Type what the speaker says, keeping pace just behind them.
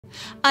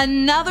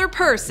Another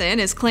person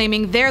is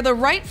claiming they're the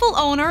rightful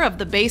owner of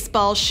the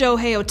baseball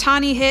Shohei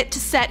Ohtani hit to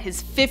set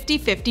his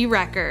 50-50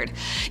 record.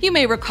 You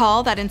may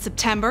recall that in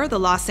September, the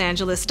Los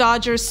Angeles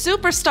Dodgers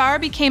superstar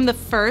became the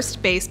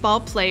first baseball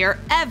player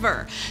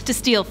ever to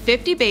steal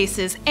 50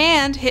 bases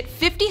and hit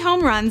 50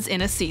 home runs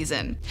in a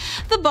season.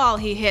 The ball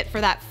he hit for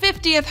that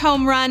 50th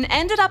home run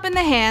ended up in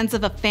the hands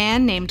of a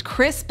fan named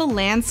Chris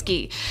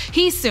Belanski.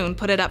 He soon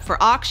put it up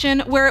for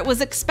auction, where it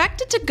was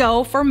expected to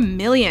go for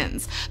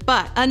millions.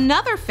 But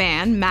another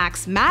fan,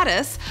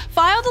 Matus,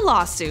 filed a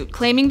lawsuit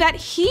claiming that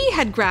he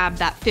had grabbed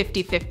that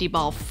 50-50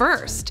 ball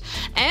first.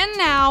 And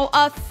now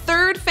a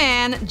third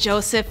fan,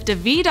 Joseph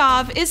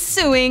Davidov, is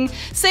suing,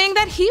 saying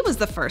that he was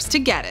the first to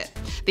get it.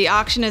 The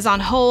auction is on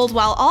hold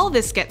while all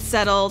this gets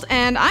settled,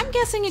 and I'm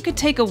guessing it could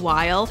take a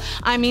while.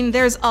 I mean,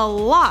 there's a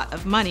lot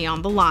of money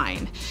on the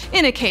line.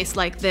 In a case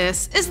like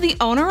this, is the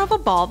owner of a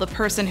ball the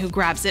person who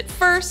grabs it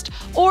first,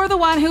 or the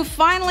one who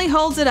finally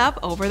holds it up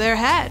over their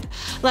head?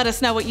 Let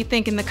us know what you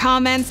think in the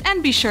comments,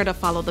 and be sure to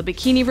follow the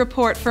Bikini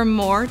Report for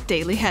more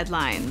daily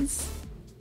headlines.